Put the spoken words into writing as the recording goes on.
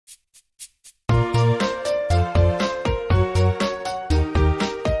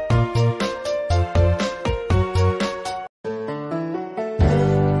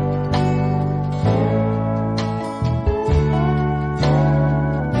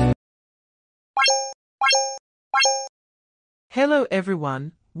Hello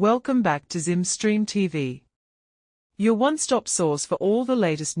everyone, welcome back to Zimstream TV. Your one-stop source for all the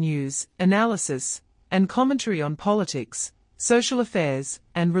latest news, analysis, and commentary on politics, social affairs,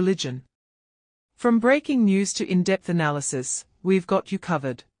 and religion. From breaking news to in-depth analysis, we've got you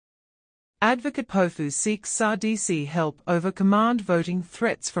covered. Advocate Pofu seeks SADC help over command voting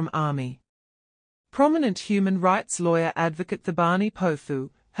threats from army. Prominent human rights lawyer advocate Thabani Pofu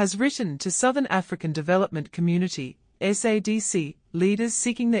has written to Southern African Development Community SADC leaders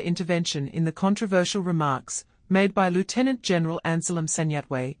seeking their intervention in the controversial remarks made by Lieutenant General Anselm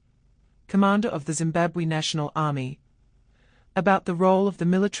Sanyatwe, commander of the Zimbabwe National Army, about the role of the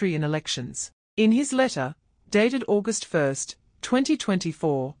military in elections. In his letter, dated August 1,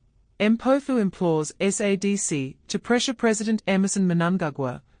 2024, Mpofu implores SADC to pressure President Emmerson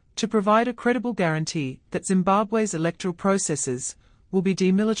Mnangagwa to provide a credible guarantee that Zimbabwe's electoral processes will be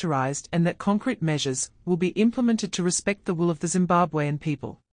demilitarized and that concrete measures will be implemented to respect the will of the Zimbabwean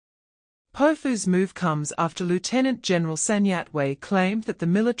people. Pofu's move comes after Lieutenant General Sanyatwe claimed that the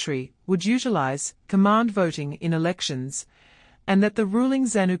military would utilize command voting in elections and that the ruling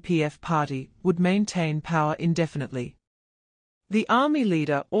ZANU-PF party would maintain power indefinitely. The army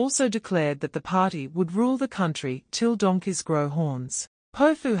leader also declared that the party would rule the country till donkeys grow horns.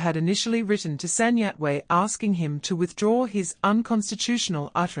 Pofu had initially written to Sanyatwe asking him to withdraw his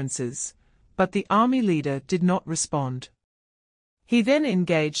unconstitutional utterances, but the army leader did not respond. He then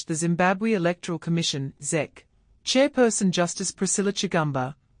engaged the Zimbabwe Electoral Commission (ZEC) chairperson Justice Priscilla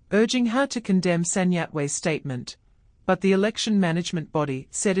Chigamba, urging her to condemn Sanyatwe's statement, but the election management body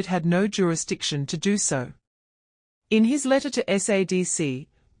said it had no jurisdiction to do so. In his letter to SADC,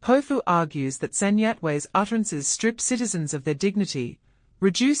 Pofu argues that Sanyatwe's utterances strip citizens of their dignity,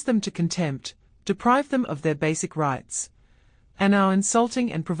 reduce them to contempt, deprive them of their basic rights, and are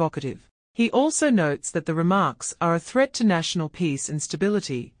insulting and provocative. He also notes that the remarks are a threat to national peace and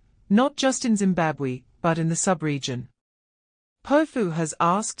stability, not just in Zimbabwe, but in the sub-region. Pofu has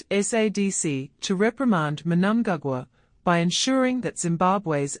asked SADC to reprimand Mnangagwa by ensuring that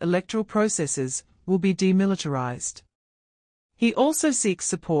Zimbabwe's electoral processes will be demilitarized. He also seeks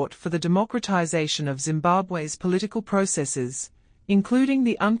support for the democratization of Zimbabwe's political processes, including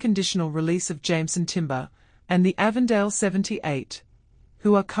the unconditional release of Jameson Timber and the Avondale 78,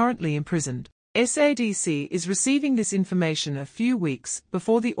 who are currently imprisoned. SADC is receiving this information a few weeks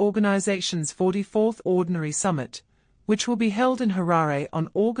before the organization's 44th Ordinary Summit, which will be held in Harare on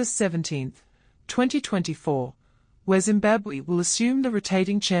August 17, 2024, where Zimbabwe will assume the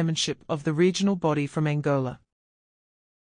rotating chairmanship of the regional body from Angola.